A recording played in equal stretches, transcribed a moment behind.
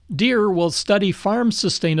Deere will study farm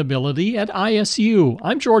sustainability at ISU.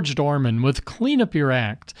 I'm George Dorman with Clean Up Your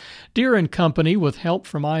Act. Deere and Company, with help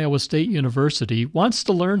from Iowa State University, wants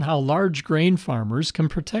to learn how large grain farmers can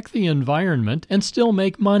protect the environment and still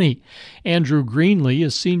make money. Andrew Greenlee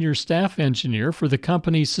is senior staff engineer for the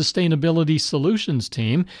company's Sustainability Solutions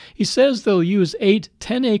team. He says they'll use 8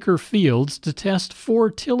 10-acre fields to test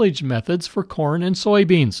 4 tillage methods for corn and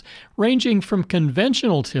soybeans, ranging from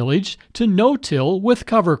conventional tillage to no-till with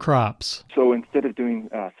cover crops. So instead of doing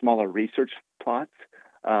smaller research plots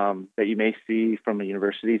that you may see from the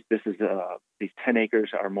universities, these 10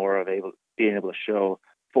 acres are more of being able to show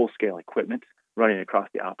full-scale equipment running across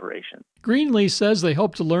the operation. Greenlee says they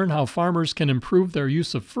hope to learn how farmers can improve their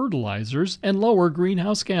use of fertilizers and lower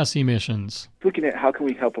greenhouse gas emissions. Looking at how can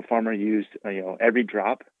we help a farmer use every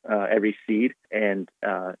drop, every seed, and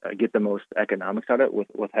get the most economics out of it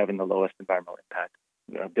with having the lowest environmental impact.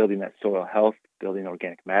 Building that soil health, building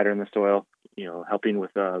organic matter in the soil, helping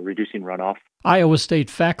with reducing runoff. Iowa State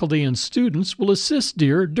faculty and students will assist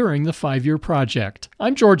Deere during the 5-year project.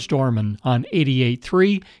 I'm George Dorman on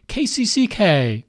 88.3 KCCK.